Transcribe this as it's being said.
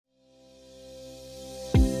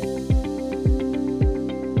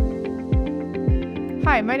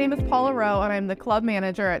Hi, my name is Paula Rowe, and I'm the club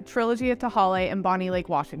manager at Trilogy at Tahale in Bonnie Lake,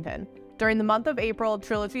 Washington. During the month of April,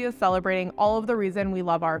 Trilogy is celebrating all of the reason we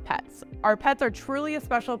love our pets. Our pets are truly a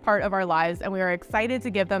special part of our lives, and we are excited to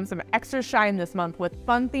give them some extra shine this month with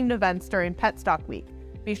fun-themed events during Pet Stock Week.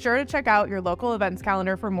 Be sure to check out your local events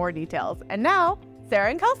calendar for more details. And now, Sarah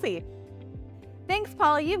and Kelsey. Thanks,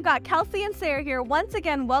 Paula. You've got Kelsey and Sarah here once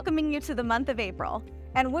again welcoming you to the month of April.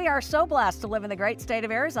 And we are so blessed to live in the great state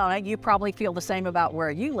of Arizona. You probably feel the same about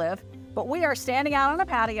where you live, but we are standing out on a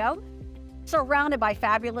patio, surrounded by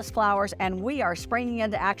fabulous flowers, and we are springing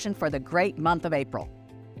into action for the great month of April.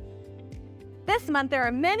 This month, there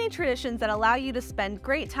are many traditions that allow you to spend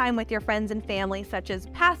great time with your friends and family, such as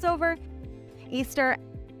Passover, Easter,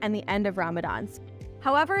 and the end of Ramadans.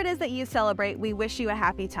 However it is that you celebrate, we wish you a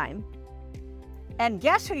happy time. And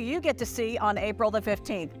guess who you get to see on April the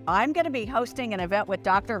 15th? I'm going to be hosting an event with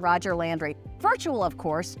Dr. Roger Landry. Virtual, of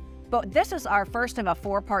course, but this is our first of a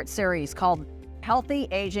 4-part series called Healthy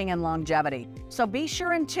Aging and Longevity. So be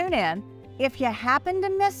sure and tune in. If you happen to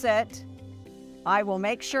miss it, I will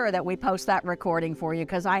make sure that we post that recording for you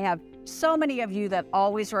because I have so many of you that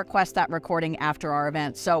always request that recording after our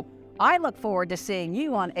event. So I look forward to seeing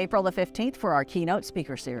you on April the 15th for our keynote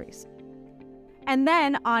speaker series. And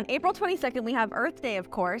then on April 22nd, we have Earth Day, of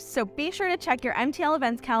course, so be sure to check your MTL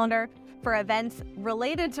events calendar for events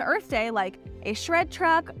related to Earth Day, like a shred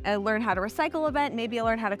truck, a learn how to recycle event, maybe a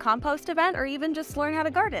learn how to compost event, or even just learn how to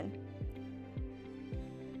garden.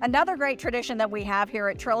 Another great tradition that we have here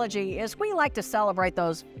at Trilogy is we like to celebrate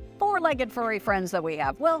those 4-legged furry friends that we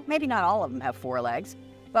have. Well, maybe not all of them have 4 legs,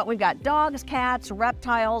 but we've got dogs, cats,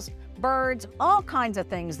 reptiles, birds, all kinds of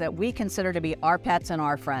things that we consider to be our pets and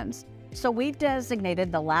our friends. So we've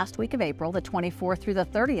designated the last week of April, the 24th through the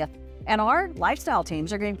 30th, and our lifestyle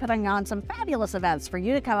teams are going to be putting on some fabulous events for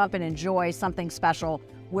you to come up and enjoy something special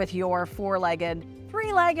with your 4-legged,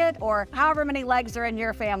 3-legged, or however many legs are in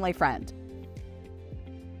your family friend.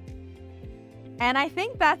 And I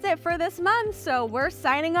think that's it for this month, so we're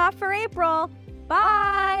signing off for April.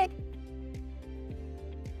 Bye!